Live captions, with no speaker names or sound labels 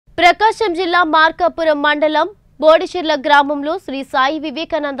ప్రకాశం జిల్లా మార్కాపురం మండలం బోడిచెర్ల గ్రామంలో శ్రీ సాయి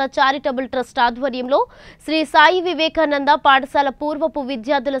వివేకానంద చారిటబుల్ ట్రస్ట్ ఆధ్వర్యంలో శ్రీ సాయి వివేకానంద పాఠశాల పూర్వపు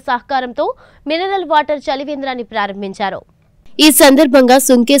విద్యార్థుల సహకారంతో మినరల్ వాటర్ చలివేంద్రాన్ని ప్రారంభించారు। ఈ సందర్భంగా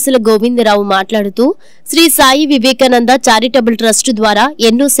సుంకేసుల గోవిందరావు మాట్లాడుతూ శ్రీ సాయి వివేకానంద చారిటబుల్ ట్రస్ట్ ద్వారా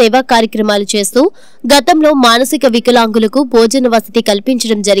ఎన్నో సేవా కార్యక్రమాలు చేస్తూ గతంలో మానసిక వికలాంగులకు భోజన వసతి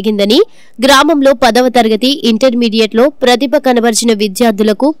కల్పించడం జరిగిందని, గ్రామంలో 10వ తరగతి ఇంటర్మీడియట్ లో ప్రతిభ కనబర్చిన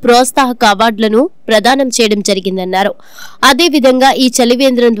విద్యార్థులకు ప్రోత్సాహక అవార్డులను ప్రదానం చేయడం జరిగిందన్నారు। అదేవిధంగా ఈ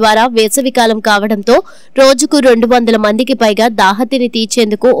చలివేంద్రం ద్వారా వేసవికాలం కావడంతో రోజుకు 200 మందికి పైగా దాహతిని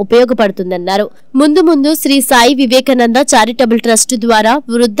తీర్చేందుకు ఉపయోగపడుతుందన్నారు। ముందు ముందు శ్రీ సాయి వివేకానంద చారిటబుల్ ట్రస్ట్ ద్వారా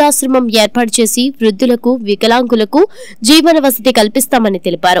వృద్ధాశ్రమం ఏర్పాటు చేసి వృద్ధులకు వికలాంగులకు జీవన వసతి కల్పిస్తామని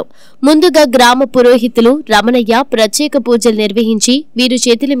తెలిపారు। ముందుగా గ్రామ పురోహితులు రమణయ్య ప్రత్యేక పూజలు నిర్వహించి వీరు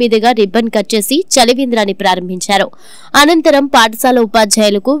చేతుల మీదుగా రిబ్బన్ కట్ చేసి చలివేంద్రాన్ని ప్రారంభించారు। అనంతరం పాఠశాల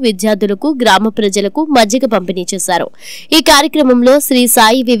ఉపాధ్యాయులకు విద్యార్థులకు గ్రామ ప్రజలకు మజ్జిగ పంపిణీ చేశారు। ఈ కార్యక్రమంలో Shri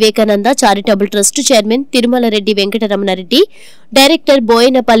Sai Vivekananda charitable trust chairman Tirumala Reddy Venkataramana Reddy, director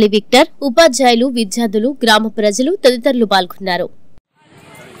Boyanapalli Victor, ఉపాధ్యాయులు, విద్యార్థులు, గ్రామ ప్రజలు తదితరులు పాల్గొన్నారు।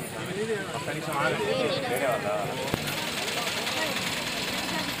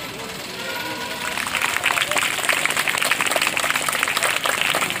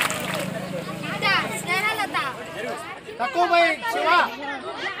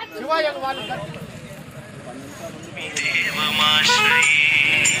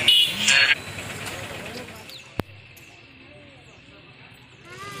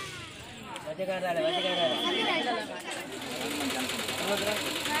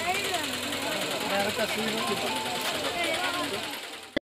 Terima kasih.